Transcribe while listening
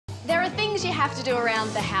There are things you have to do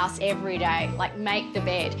around the house every day, like make the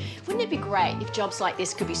bed. Wouldn't it be great if jobs like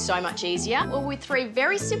this could be so much easier? Well, with 3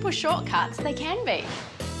 very simple shortcuts, they can be.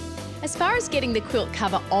 As far as getting the quilt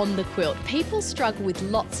cover on the quilt, people struggle with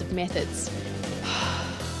lots of methods.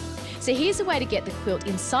 So here's a way to get the quilt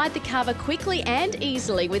inside the cover quickly and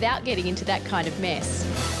easily without getting into that kind of mess.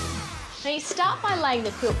 Now you start by laying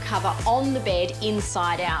the quilt cover on the bed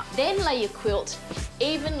inside out, then lay your quilt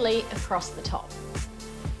evenly across the top.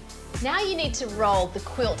 Now you need to roll the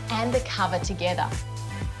quilt and the cover together.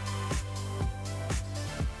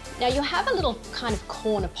 Now you'll have a little kind of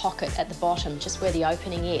corner pocket at the bottom, just where the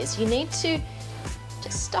opening is. You need to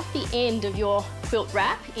just stuff the end of your quilt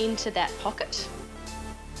wrap into that pocket.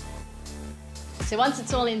 So once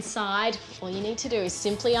it's all inside, all you need to do is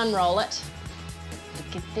simply unroll it.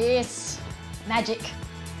 Look at this, magic.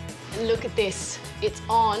 And look at this, it's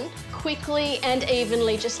on quickly and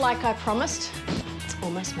evenly, just like I promised.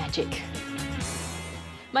 Almost magic.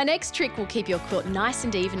 My next trick will keep your quilt nice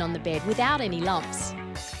and even on the bed without any lumps.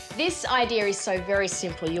 This idea is so very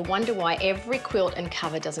simple, you'll wonder why every quilt and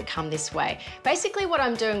cover doesn't come this way. Basically what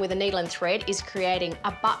I'm doing with a needle and thread is creating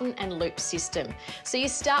a button and loop system. So you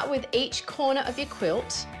start with each corner of your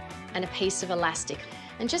quilt and a piece of elastic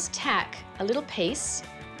and just tack a little piece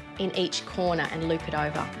in each corner and loop it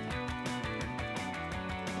over.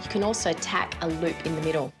 You can also tack a loop in the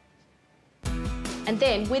middle. And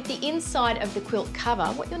then with the inside of the quilt cover,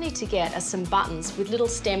 what you'll need to get are some buttons with little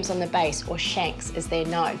stems on the base, or shanks as they're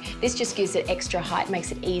known. This just gives it extra height,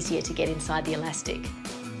 makes it easier to get inside the elastic.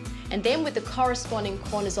 And then with the corresponding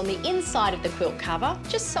corners on the inside of the quilt cover,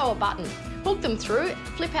 just sew a button. Hook them through,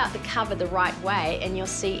 flip out the cover the right way, and you'll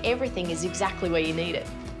see everything is exactly where you need it.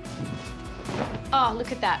 Oh,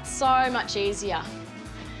 look at that, so much easier.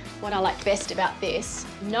 What I like best about this,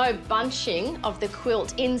 no bunching of the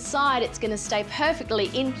quilt inside. It's going to stay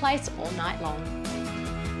perfectly in place all night long.